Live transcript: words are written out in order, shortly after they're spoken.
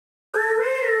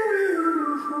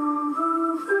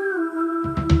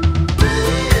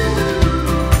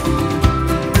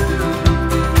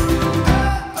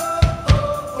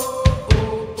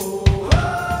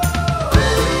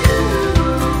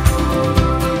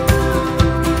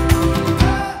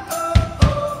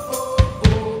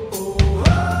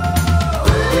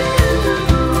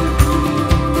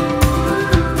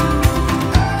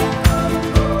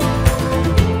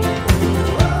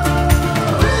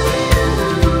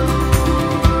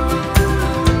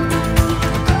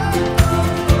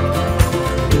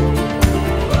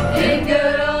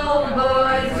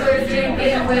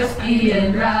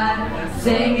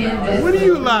What are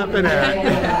you laughing at?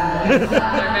 They're very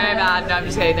bad. No, I'm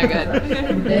just kidding. They're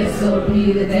good. This will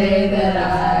be the day that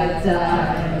I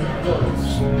die.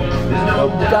 There's no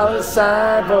dollar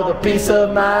sign for the peace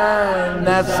of mind.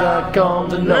 That's what I come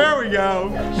to know. There we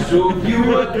go. So if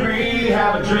you agree,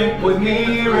 have a drink with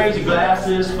me. Raise your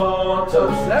glasses for a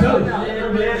toast. A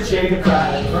little bit of shake and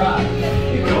pride.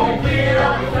 You go beer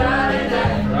on Friday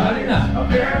night. Friday night. A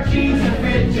pair of jeans that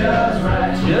fit just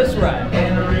right. Just right.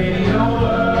 And the radio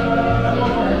world.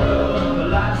 The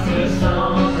lights see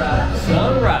sunrise.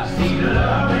 Sunrise. See the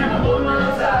love in a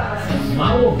woman's eyes. I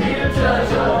won't be to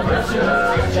touch your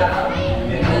precious child.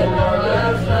 And no one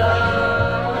loves love.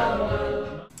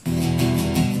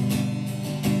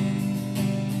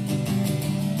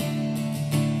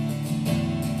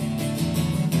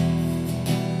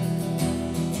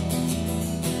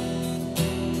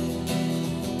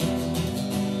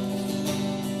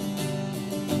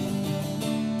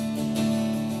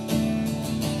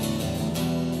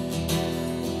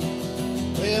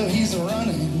 Well, he's a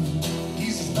running,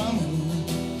 he's a thumbing,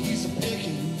 he's a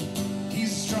picking,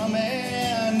 he's a strumming,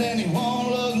 and he won't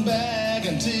look back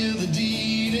until the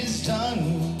deed is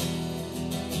done.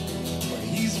 But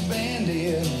he's a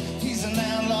bandit, he's an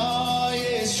outlaw,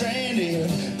 yeah, he's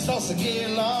stranded, starts to get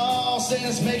lost, and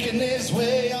it's making its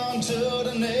way onto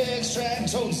the next track.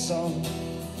 Told the song,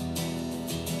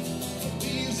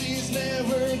 believes he's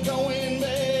never going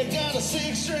back, got a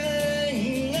six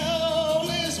string on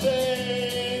his back.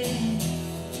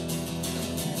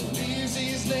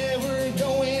 Never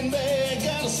going back,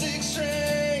 got a six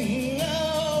string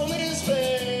on his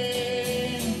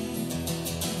bed.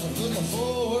 Looking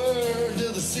forward to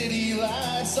the city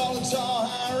lights, all the tall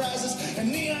high rises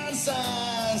and neon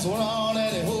signs. Were all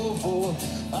that he hoped for,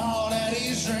 all that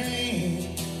he's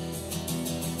dreamed.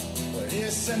 But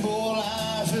his simple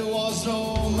life, it was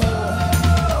no more.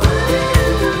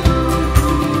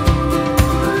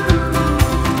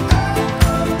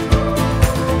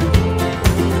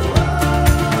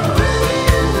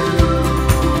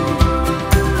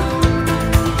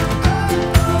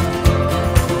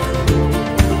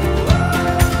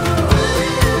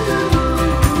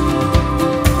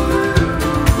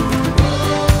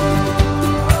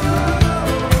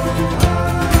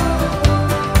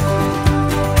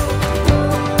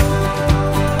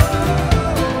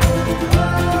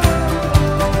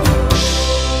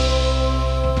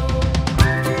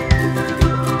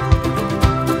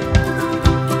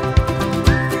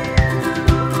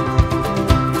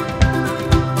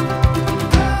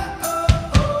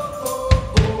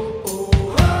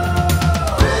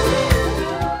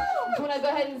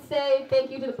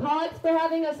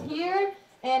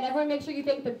 And everyone make sure you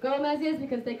thank the Gomez's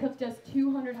because they cooked us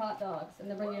 200 hot dogs and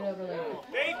they're bringing it over later.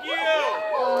 Thank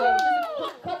you!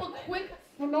 Just a couple quick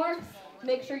remarks.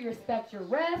 Make sure you respect your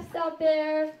refs out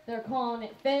there. They're calling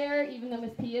it fair, even though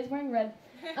Miss P is wearing red.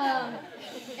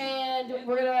 And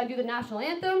we're going to do the national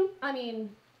anthem. I mean,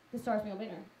 the Stars Spangled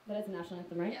Banner. That is the national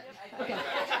anthem, right? Okay.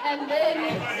 And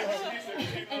then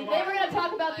we're going to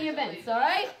talk about the events, all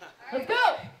right? Let's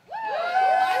go!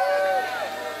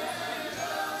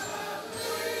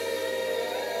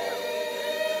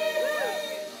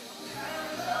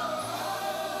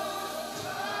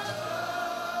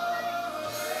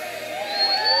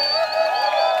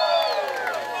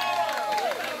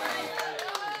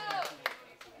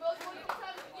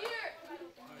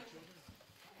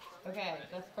 Okay,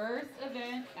 the first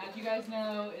event, as you guys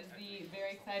know, is the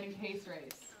very exciting pace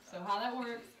race. So how that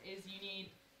works is you need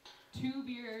 2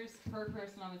 beers per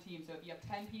person on the team. So if you have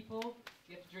 10 people,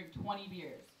 you have to drink 20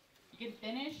 beers. You can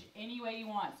finish any way you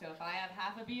want. So if I have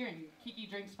half a beer and Kiki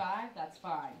drinks 5, that's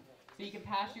fine. So you can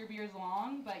pass your beers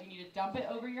along, but you need to dump it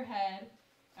over your head.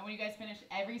 And when you guys finish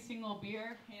every single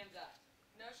beer, hands up.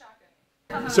 No shotgun.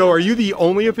 So are you the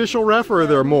only official ref, or are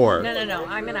there more? No.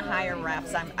 I'm going to hire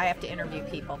refs. I have to interview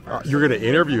people first. You're going to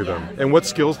interview them? Yeah. And what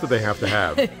skills do they have to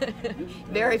have?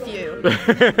 Very few.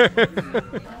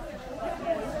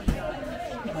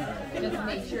 Just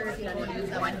make sure if you don't use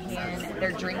one hand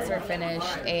their drinks are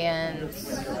finished, and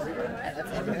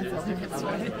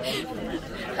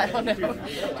I don't know.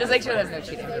 Just make sure there's no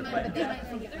cheating.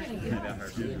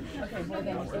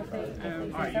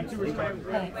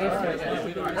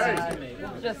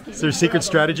 Is there a secret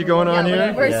strategy going on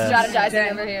here? We're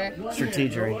strategizing over here.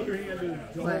 Strategery.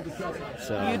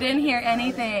 So. You didn't hear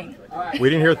anything. We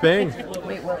didn't hear a thing.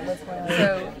 Wait, what's going on?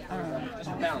 So,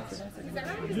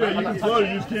 yeah, you can float it,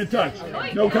 you just can't touch.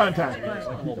 No contact.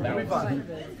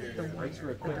 The brakes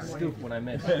were a quick scoop when I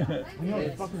missed. Wait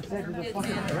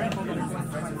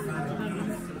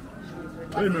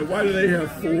a minute, why do they have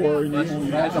 4 and you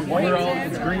only have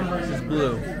It's green versus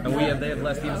blue, and they have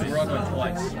less teams, so we're all going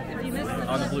twice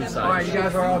on the blue side. All right, you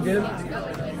guys are all good?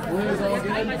 You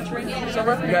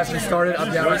guys can start it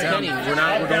up, down, right down. We're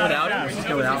going without him. Let's just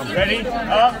go without him. Ready?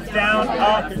 Up, down,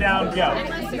 go.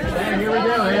 And here we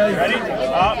go, Haley. Ready?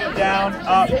 Up, down, go.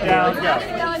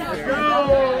 Let's go!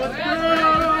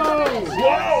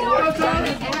 Whoa, well done!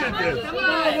 Look at this. Come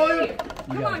on, William.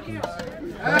 Come on,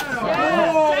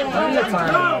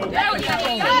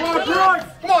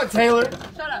 Come on, Taylor.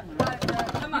 Shut up.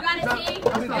 Come on. You got it,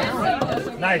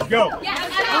 T? Nice, go.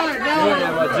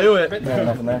 Yeah, do it. No,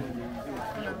 nothing there.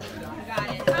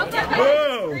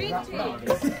 Whoa!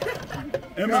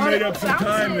 Emma made up some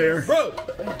time there. Bro!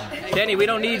 Danny, we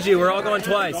don't need you. We're all going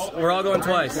twice. Go,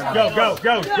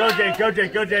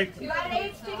 Jake. You got an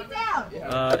H, take it down.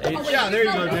 Yeah, there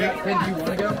you go, Jake. Ben, do you want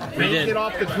to go? We did. Get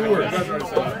off the tour.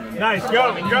 Nice,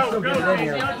 go.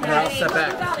 I'll step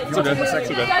back. It's okay.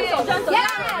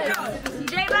 Yes!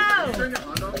 J-Bo!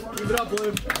 Keep it up,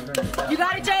 Blue. You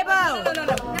got it, J-Bo!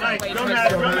 Nice, go,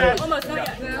 Matt. Almost, not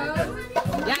yet.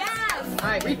 Yes! all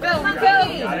right, refill.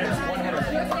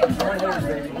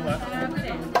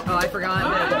 Oh, I forgot.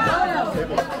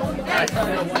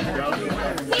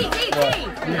 T! I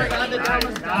forgot the time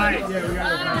was done.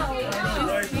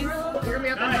 You're gonna be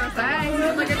up on the side.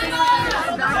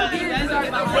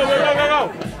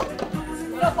 Go.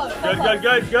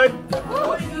 Good. You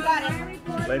got it.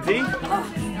 Lindsay?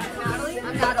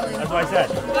 I'm Natalie. That's what I said.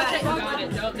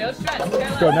 No stress.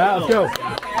 Let's go now. Let's go.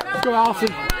 Let's go, Allison.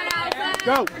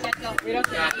 Go.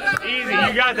 Easy.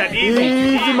 You got that.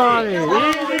 Easy money.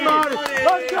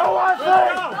 Let's go,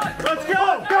 Allison. Let's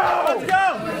go. Let's go.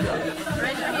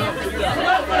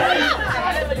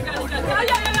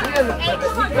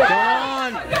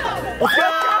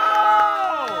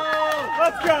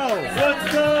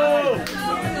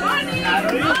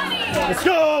 Natalie. Let's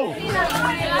go.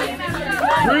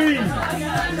 Green.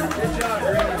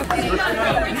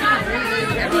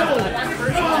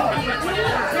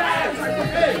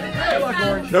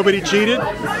 Nobody cheated?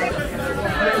 Okay,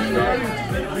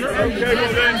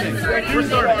 well then, we're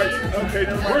starting. Okay,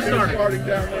 we're starting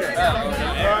down there.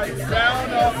 All right, down,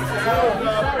 up,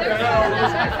 down.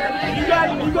 You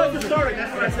guys are starting.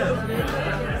 That's what I said.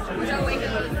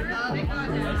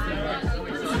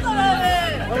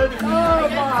 Oh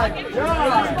my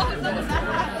God!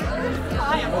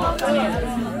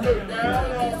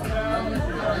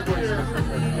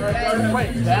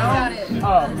 Wait, down,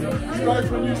 up. Starts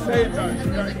when you say it does.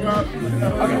 You gotta go out.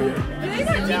 Okay.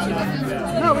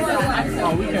 No, we don't.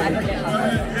 Oh, we can.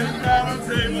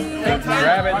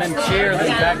 Grab it and then cheer, then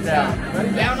back down.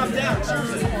 Down, up, down.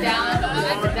 Down.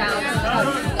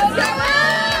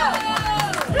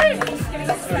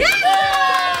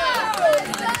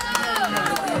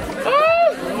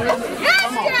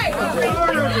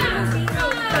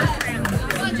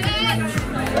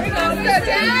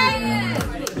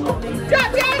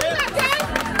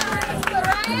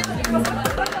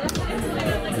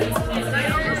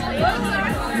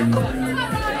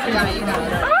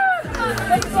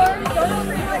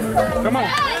 Come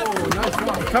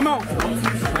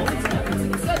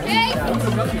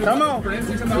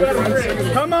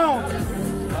on.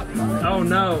 Oh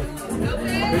no.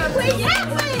 I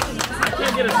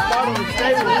can't get a spot on the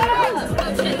table.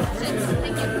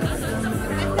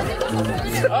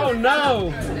 Oh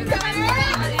no.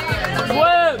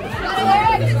 Web.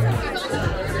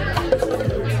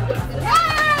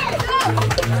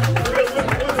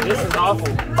 This is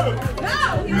awful.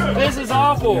 This is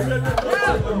awful.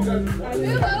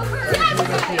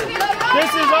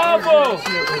 This is awful.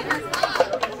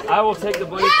 I will take the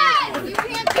blame.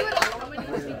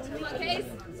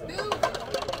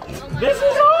 This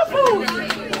is awful.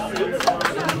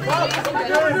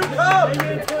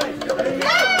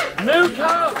 New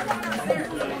cup.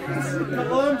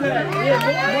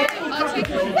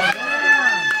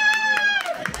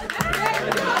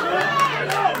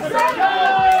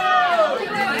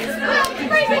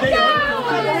 Good job.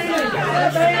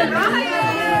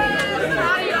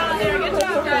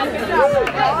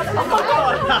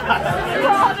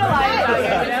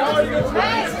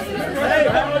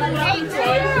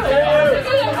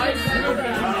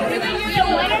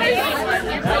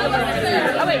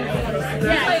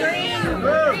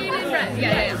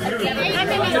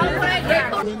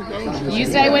 You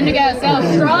say when to go. So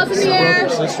straws in the air,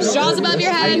 straws above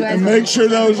your head. And make sure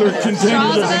those are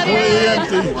containers are completely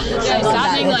empty. Yeah,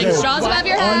 stop mingling. Straws above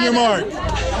your head. On your mark.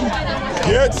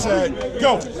 Get set.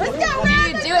 Go. Let's go,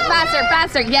 man. Do it faster,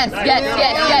 faster. Yes, yes,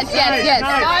 yes, yes, yes, yes.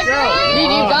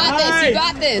 Dude, you got this. You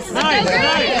got this. Nice.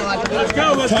 Let's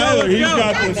go. Let's Tyler, go. he's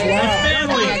got this. Wow.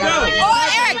 Let's go. Oh,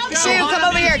 Eric, shoot, come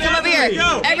over here, come over here.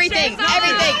 Everything,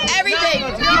 everything, everything.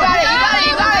 You got it, you got it,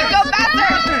 you got it. Go faster,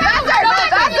 faster, go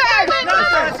faster.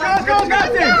 Go, got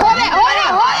this. Hold it, hold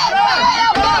it, hold it.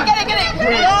 Get it, get it, get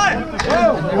it.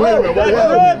 Wait a minute. What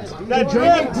happened?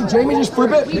 Did Jamie just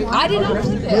flip it? I didn't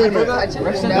flip it. Wait a minute.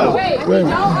 No. Wait a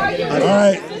minute. All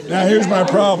right. Now here's my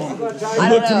problem. It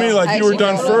looked to me like you were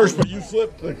done first, but you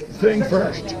flipped the thing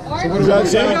first. So what does that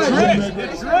sound?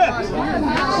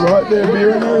 What? They have beer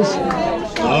in theirs?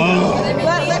 Oh.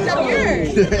 Lift up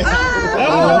yours. That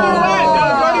was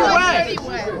already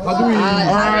wet. How do we? All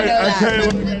right. I tell you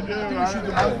what we're gonna do.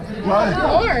 What?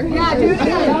 Yeah, dude.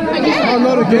 Oh,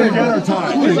 not again. Again our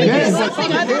time.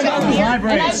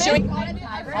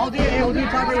 We'll do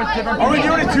tiebreak with different. Are we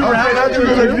doing it 2 rounds? Okay, that's a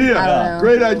good idea.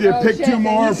 Great idea. Pick 2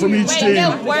 more from each team.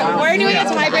 No, we're doing a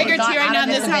tiebreaker 2 right now,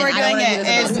 and this is how we're doing it.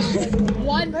 Is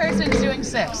one person's doing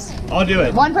 6. I'll do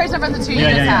it. One person from the 2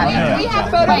 units have. We have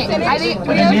photos. Wait, I think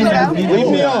we have photo. Leave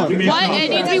me on. What? It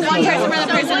needs to be one person from the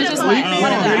person that just went.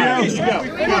 One of them.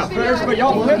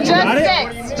 Just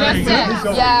 6. Just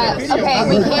 6. Yeah. Okay,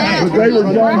 we can't.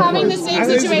 We're having the same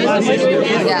situation.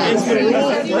 Yeah. I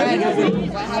don't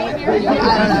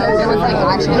know. There was like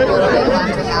actually a little bit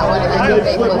laughing at one, and then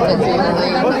they flipped it weirdly,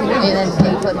 and then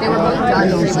they were both done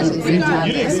for like the same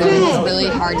time, so it's really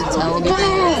hard to tell because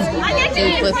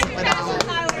they flipped it without.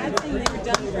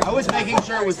 I was making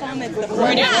sure it was. We're doing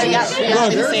the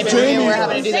same interview. We're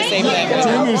having to do the same thing.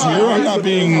 Jamie's here. I'm not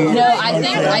being. No, I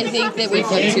think that we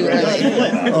flipped too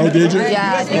early. Oh, did you?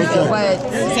 Yeah, I think so. But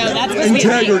So that's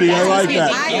integrity. I like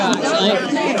that.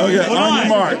 Okay, on your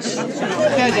marks.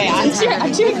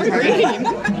 I'm doing green.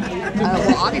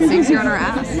 well, obviously, it's here on our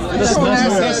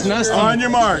ass. On your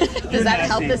mark. Does that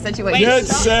help the situation? Get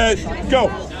set. Go.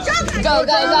 Go, go,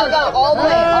 go, go. All the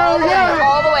way. All the way.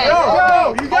 All the way.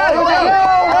 Go. You got it.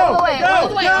 All the way. All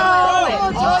the way. Go.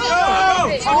 All the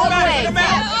way. All the way.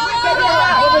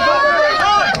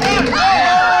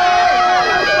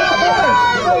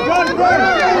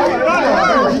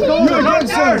 You're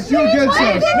against us. You're against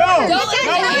us.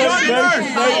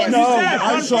 No.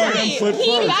 I saw him flip first.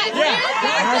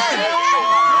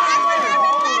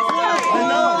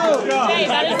 Hey,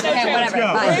 that is so true. Whatever.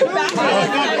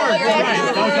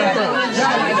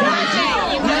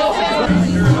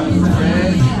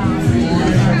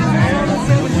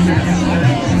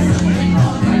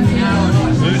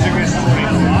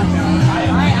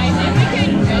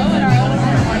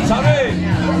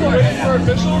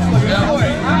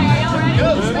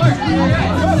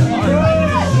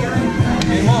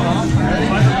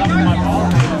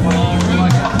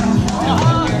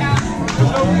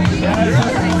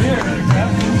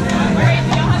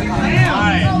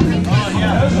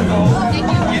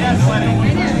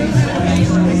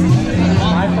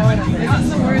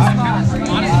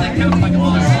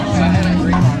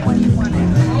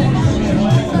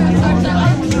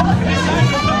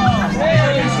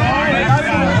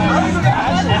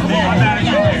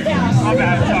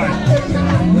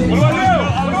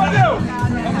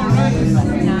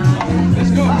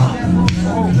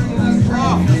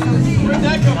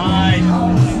 Fine.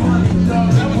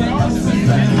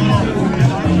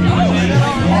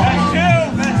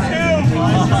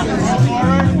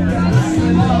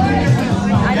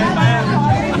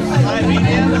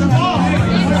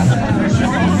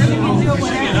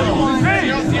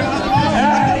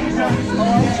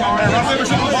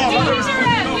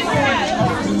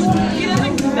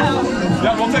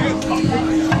 Yeah, we'll take it.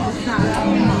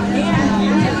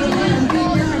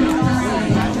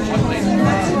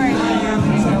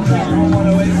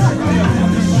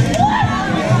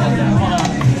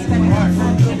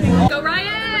 Go,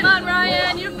 Ryan! Come on,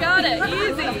 Ryan, you got it.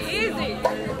 Easy, easy.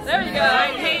 There you go.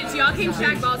 Hey, so y'all keep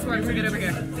track ball sports. So get over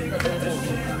here.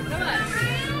 Come on.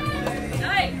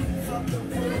 Nice.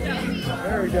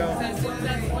 There we go.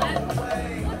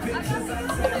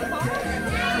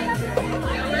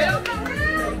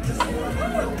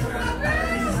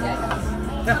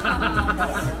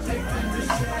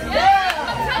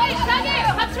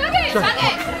 Tug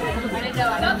it!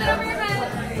 Something over your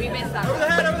head. We missed that. Over the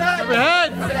head, over the head.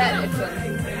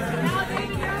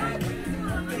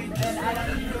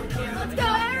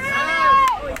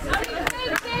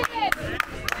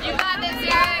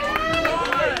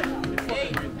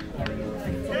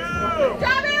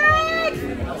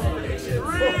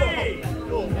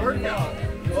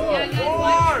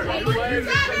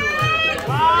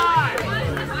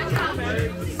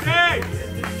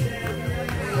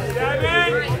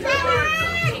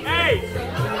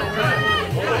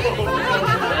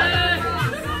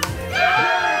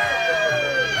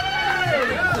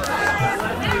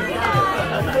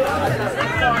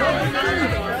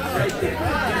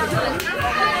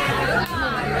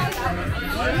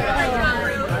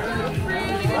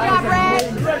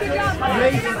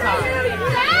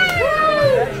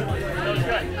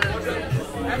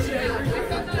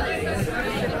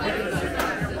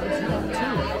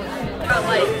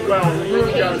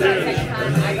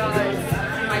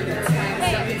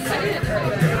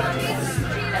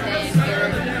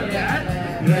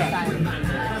 Tyler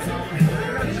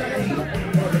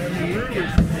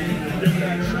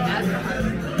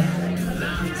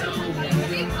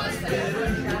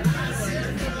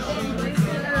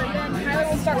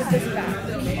will start with this back.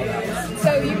 So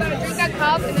you gotta drink that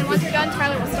cup, and then once you're done,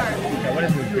 Tyler will start. Okay, what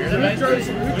is this, beer tonight?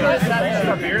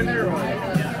 Got beer in there?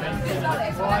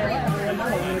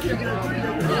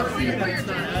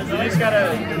 You just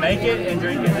gotta make it and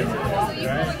drink it.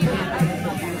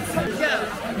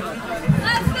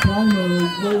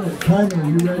 Tyler,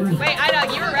 you ready? Wait, I know,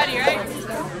 you were ready, right?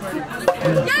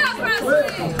 Yeah, Presley!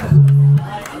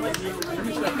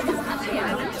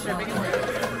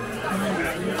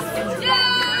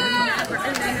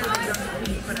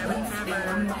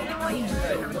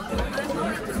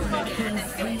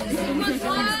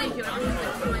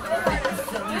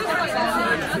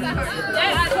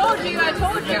 I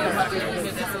told you.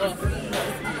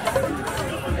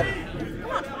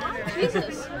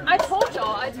 Jesus, I told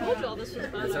y'all this was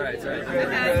fun. It's alright, it's alright.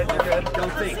 Okay. Good.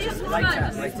 Don't think. Light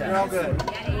tap, light tap. You're all good.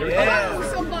 Yeah.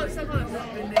 So close, so close.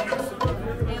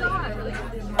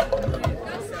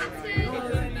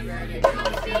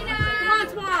 Come on,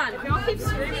 Twan. If y'all keep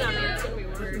screaming at me,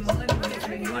 it's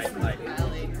gonna be worse. Light.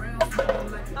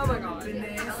 Oh my god.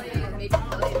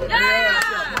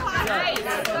 Yeah! Nice.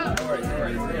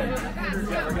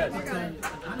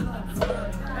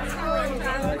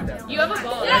 You have a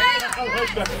ball. Yeah!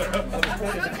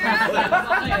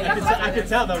 I could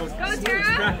tell that was. Go,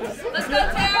 Tara! Let's go,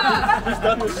 Tara!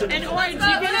 And Orange, you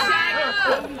can shag.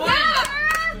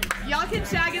 Orange. Y'all can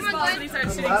shag his balls when he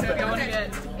starts shooting, so if y'all want to get.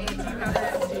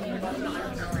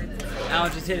 Al,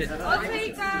 just hit it. I'll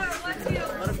take that. Let's go.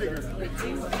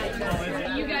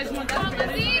 You guys want that?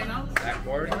 Let's see.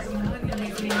 Backboard. On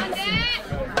that.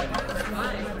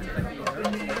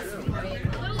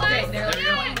 Okay, there we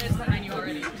go. It's behind you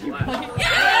already.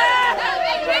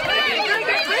 Yeah! Drink it!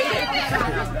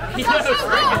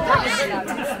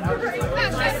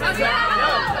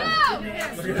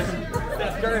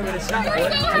 During with a shot.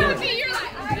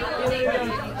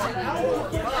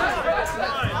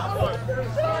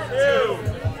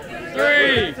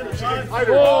 Three, 4,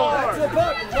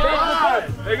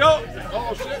 5. There you go.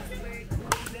 Oh, shit.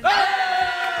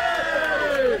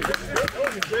 Hey!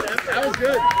 That was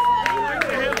good.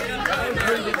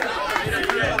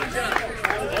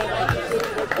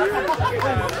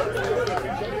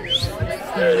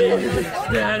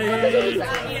 Steady.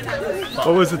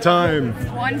 What was the time?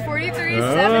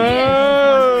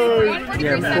 1:43.78. Oh,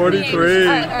 1:43.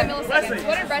 Milliseconds. What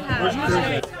did Brett have?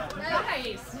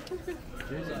 Nice.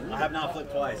 I have not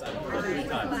flipped twice. I've flipped 3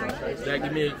 times. Dad,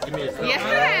 give me a stop.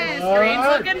 Yes! Green's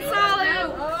looking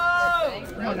solid.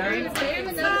 Green's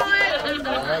looking solid.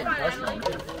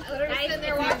 Nice in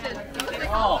there watching.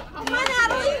 Oh. Come on,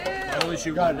 Natalie.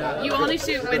 You only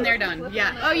shoot when they're done.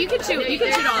 Yeah. Oh, you can shoot. You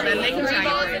can shoot all of them. They can shag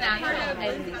it.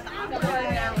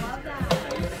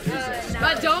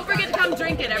 But don't forget to come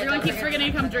drink it. Everyone keeps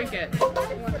forgetting to come drink it.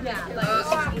 Yeah.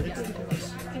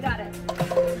 You got it.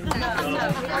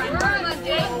 Nice.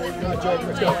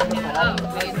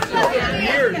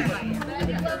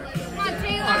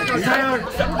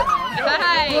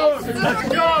 Let's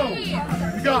go.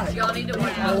 You got it. Y'all need to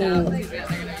watch out. Y'all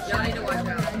need to watch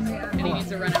out. And he needs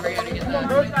to run over here to get that.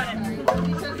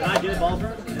 Can I get a ball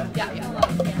first? Yeah.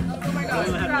 Oh my god.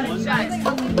 Shots.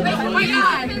 Wait, oh my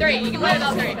god. 3. You can play it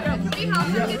all 3.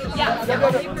 Yeah.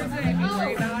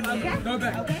 Go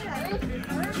back.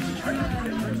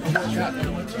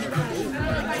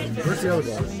 Where's the other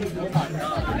ball?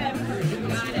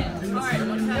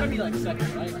 Alright, Gotta be like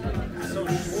second, right? So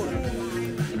short.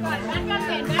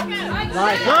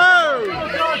 Nice. Go!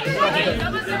 Hey,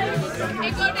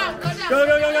 go down, go down. Go.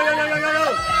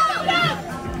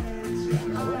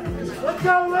 Let's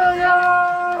go,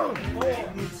 William!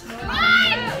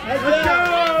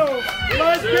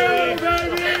 Let's go,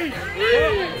 baby!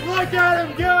 Look at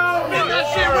him go! Spin that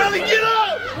shit, Willie, get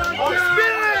up!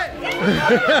 Spin it!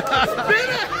 Spin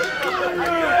it!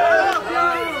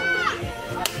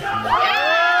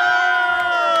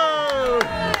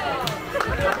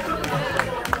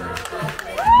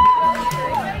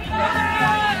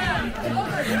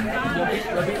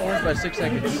 They'll be orange by 6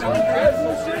 seconds.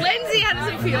 Lindsay, how does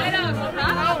it feel?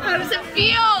 How does it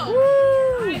feel?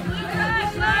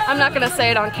 I'm not gonna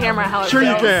say it on camera how it Sure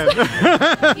feels. you can.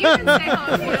 You can say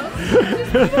how it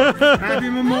feels. Happy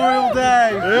Memorial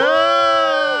Day!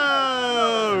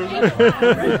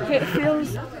 It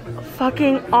feels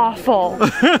fucking awful. I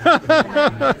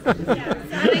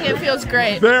think it feels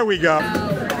great. There we go.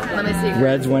 Let me see.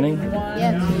 Red's winning.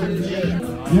 Yes.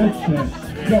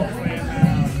 Go.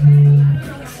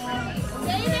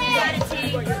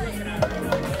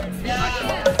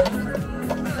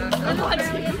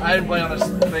 I didn't play on this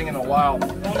thing in a while.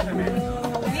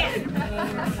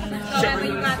 Emma,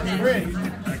 you got this.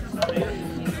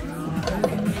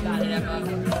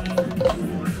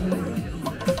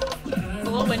 It's a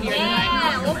little windier tonight.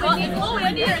 Yeah, a little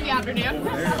windier in the afternoon.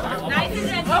 Nice and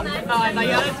gentle. Oh, I thought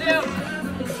you had it too.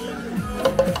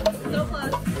 So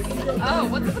close. Oh,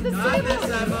 what's up with this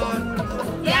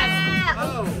table? Yeah.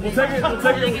 Oh. We'll take it. We'll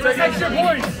take it. We'll take extra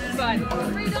points. Fine.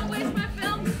 Free, don't waste my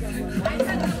film.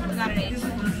 Got an 8. You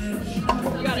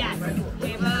got it.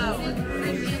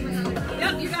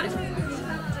 Yep, you got it.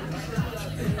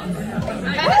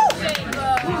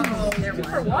 Nice. 2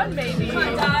 for 1, baby. Come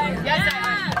on, Ty. Yes, I.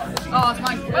 Oh, it's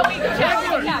mine. Well, we go.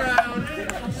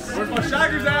 Where's my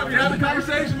shaggers at? We had the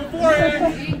conversation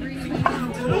beforehand.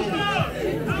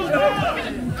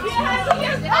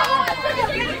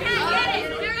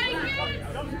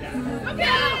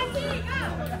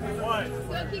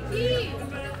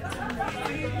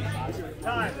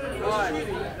 Time.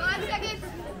 5 seconds.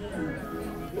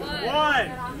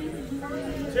 1,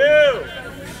 2,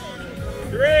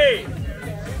 3,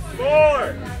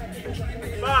 4,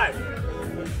 5.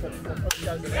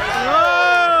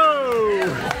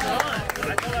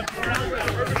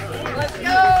 Let's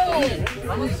go!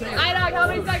 I-Dog, how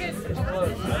many seconds?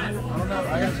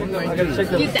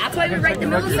 Dude, that's why we write the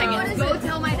milliseconds. Go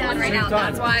tell my dad right now.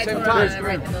 That's why I told him to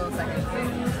write the milliseconds.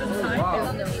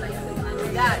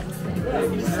 Dad. At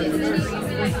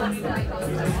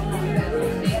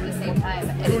the same time,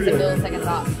 and it's a milliseconds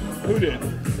off. Who did?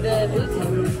 The blue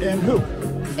team. And who?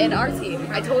 And our team.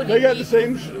 I told you. They got the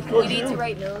same score. You need to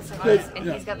write milliseconds, and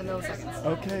he's got the milliseconds.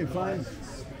 Okay, fine.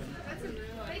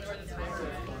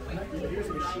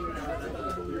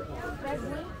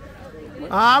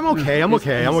 I'm okay. I'm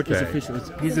okay. I'm okay. It's official.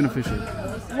 He's an official.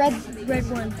 Red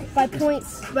one by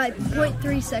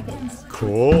 0.3 seconds.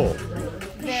 Cool.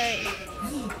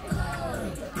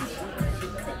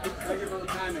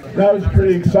 That was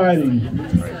pretty exciting.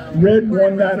 Red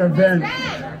won that event.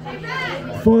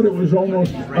 Thought it was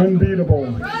almost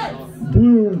unbeatable.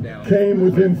 Blue came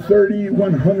within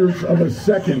 31/100ths of a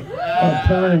second of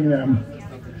tying them.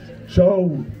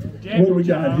 So, what do we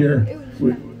got here?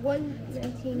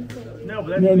 119. No,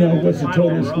 what's the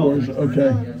total scores?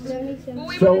 Okay.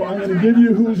 So I'm going to give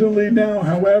you who's in the lead now.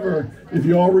 However, if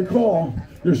you all recall,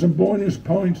 there's some bonus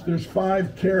points. There's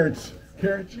 5 carrots.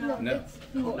 Carrots? No.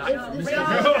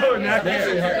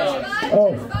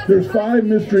 Oh, there's 5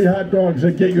 mystery hot dogs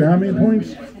that get you how many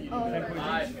points?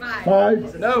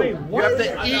 5? No, you have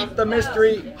to eat the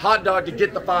mystery hot dog to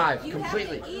get the 5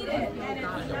 completely.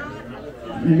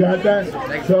 You got that?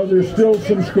 So there's still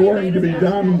some scoring to be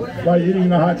done by eating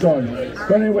the hot dog.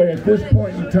 But anyway, at this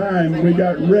point in time, we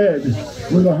got red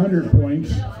with 100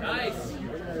 points.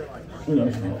 What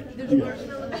else? Yes.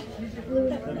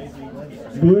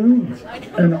 Blue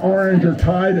and orange are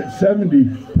tied at 70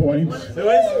 points.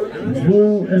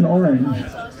 Blue and orange.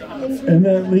 And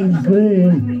that leaves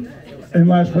green in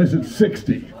last place at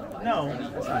 60. No.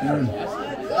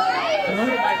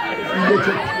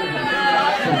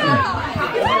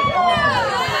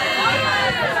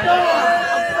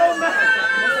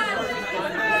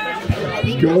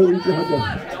 Go eat your hot dog.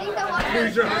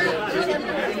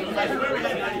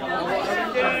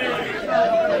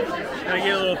 Can I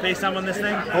get a little FaceTime on this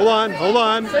thing? Hold on.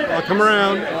 I'll come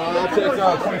around. I'll take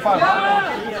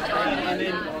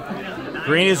 25.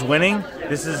 Green is winning.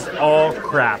 This is all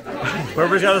crap.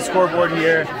 Whoever's got the scoreboard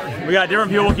here, we got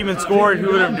different people keeping score,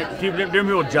 different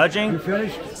people judging.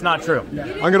 It's not true.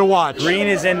 I'm gonna watch. Green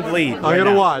is in the lead. I'm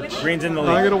gonna watch. Green's in the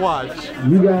lead. I'm gonna watch.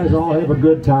 You guys all have a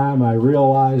good time, I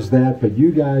realize that, but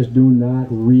you guys do not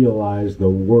realize the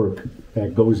work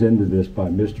that goes into this by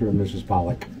Mr. and Mrs.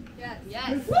 Pollock. Yes.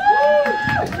 Cheers to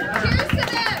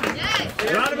them. Yes.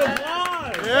 Round of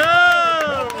applause. Yeah.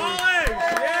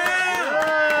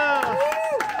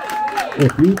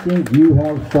 If you think you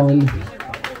have fun,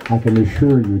 I can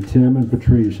assure you Tim and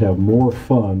Patrice have more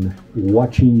fun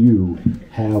watching you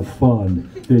have fun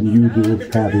than you do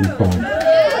having fun.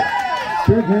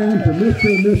 Big hand to Mr.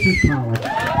 and Mrs. Pollock.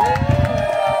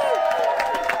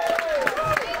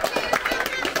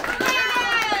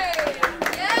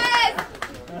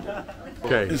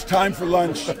 Okay. It's time for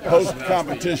lunch,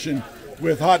 post-competition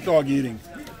with hot dog eating.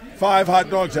 5 hot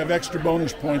dogs have extra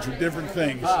bonus points with different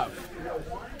things.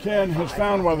 Ken has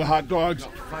found one of the hot dogs.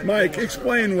 Mike,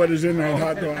 explain what is in that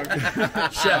hot dog.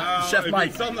 Chef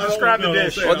Mike, describe the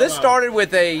dish. Well, this started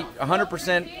with a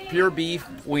 100% pure beef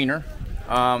wiener,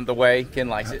 the way Ken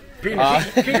likes it. Get me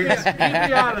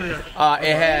out of there.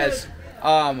 It has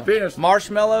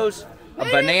marshmallows, a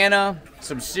banana,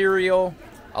 some cereal,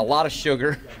 a lot of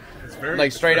sugar,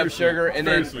 like straight up sugar, and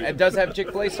then it does have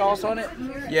Chick-fil-A sauce on it.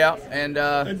 Yeah, and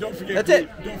don't forget, that's it.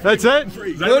 That's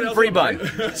it? Gluten-free bun.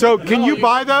 So can you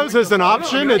buy those as an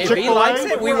option at If Chick-fil-A? he likes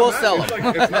it, we will sell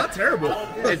them. It's not terrible.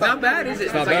 It's not bad, is it?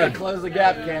 It's not like bad. close the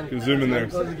gap, Ken. You zoom in there.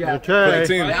 Okay,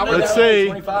 let's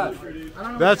see.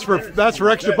 That's for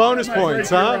extra bonus points,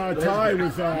 huh? Tie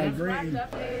with Green.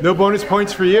 No bonus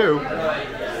points for you.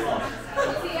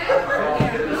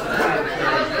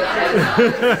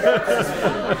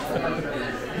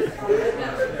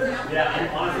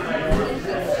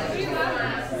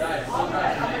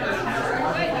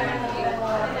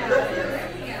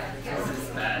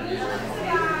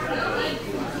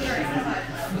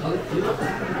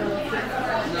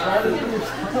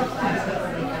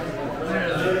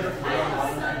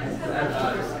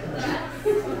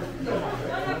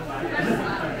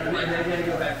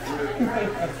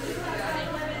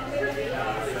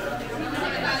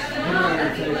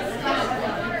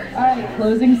 Alright,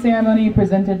 closing ceremony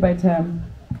presented by Tim.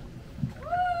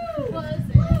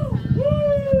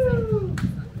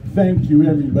 Thank you,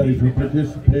 everybody, for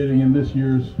participating in this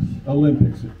year's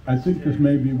Olympics. I think this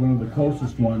may be one of the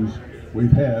closest ones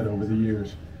we've had over the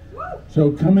years.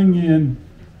 So coming in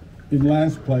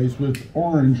last place with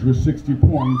Orange with 60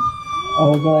 points,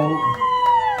 although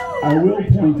I will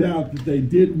point out that they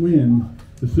did win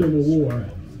the Civil War,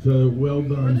 so well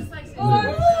done.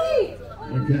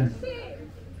 Okay.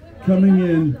 Coming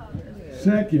in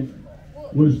second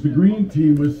was the green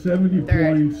team with 70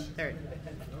 points.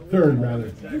 Third,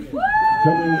 rather.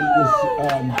 Coming in with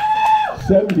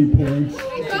 70 points.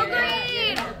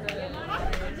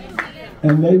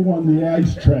 And they won the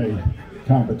ice tray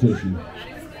competition.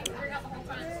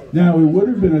 Now, it would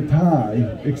have been a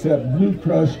tie, except Blue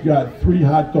Crush got 3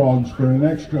 hot dogs for an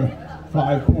extra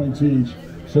 5 points each.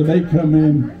 So they come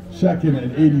in second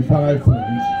at 85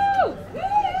 points.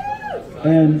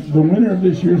 And the winner of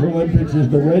this year's Olympics is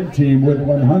the red team with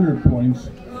 100 points,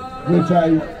 which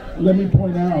let me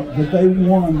point out that they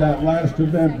won that last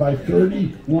event by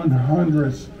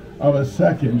 31/100ths of a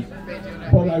second.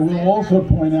 But I will also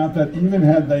point out that even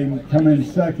had they come in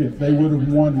second, they would have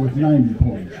won with 90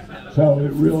 points. So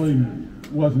it really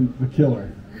wasn't the killer.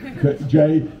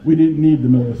 Jay, we didn't need the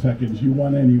milliseconds. You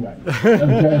won anyway.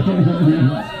 Okay?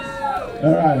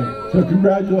 All right. So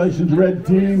congratulations, red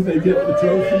team. They get the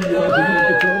trophy. You want to get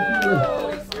the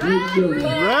trophy?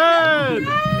 Red!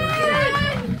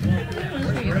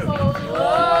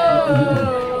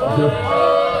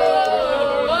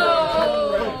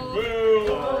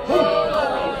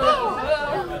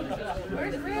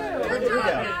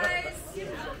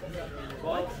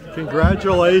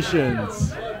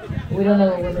 Congratulations. We don't know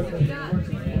what we're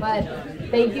missing. But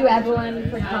thank you everyone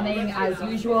for coming as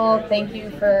usual. Thank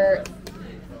you for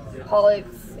Pollux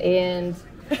and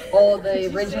all the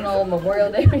original Memorial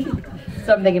Day.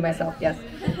 So I'm thinking myself, yes,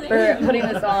 for putting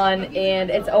this on. And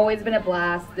it's always been a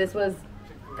blast. This was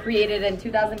created in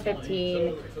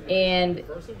 2015 and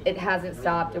it hasn't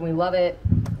stopped and we love it.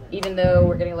 Even though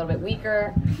we're getting a little bit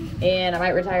weaker and I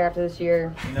might retire after this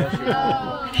year.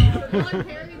 I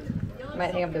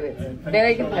might hang up the boots.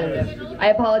 Very competitive. I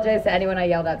apologize to anyone I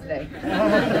yelled at today.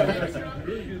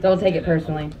 Don't take it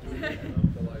personally.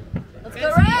 Let's go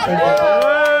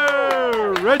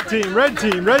Red! Red team, red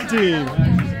team, red team.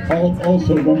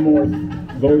 Also, one more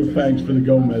vote of thanks for the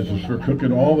Gomez's for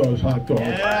cooking all those hot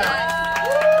dogs.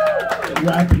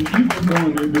 Wrapping each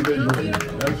one individually.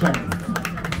 That's something.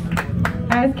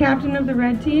 As captain of the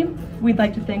red team, we'd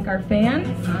like to thank our fans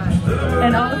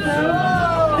and also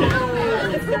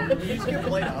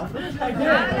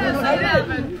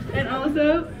and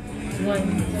also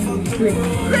 1, 2, 3.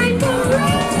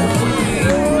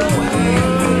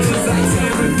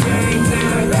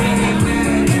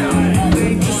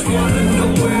 They just wanna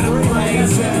know where the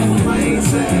place at.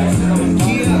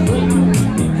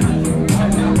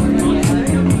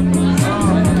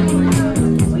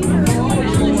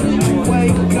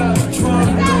 Wake up drunk,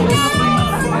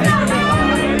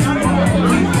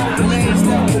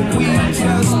 we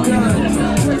just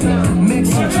done.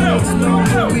 Mixing drinks, no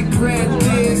regret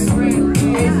this.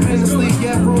 Ain't been asleep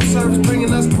yet, room service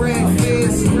bringing us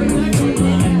breakfast.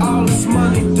 All this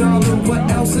money, darling,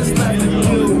 what else is left to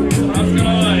do?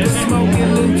 Smoke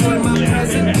and enjoy my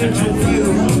presidential view.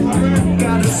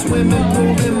 Got a swimming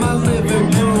pool in my living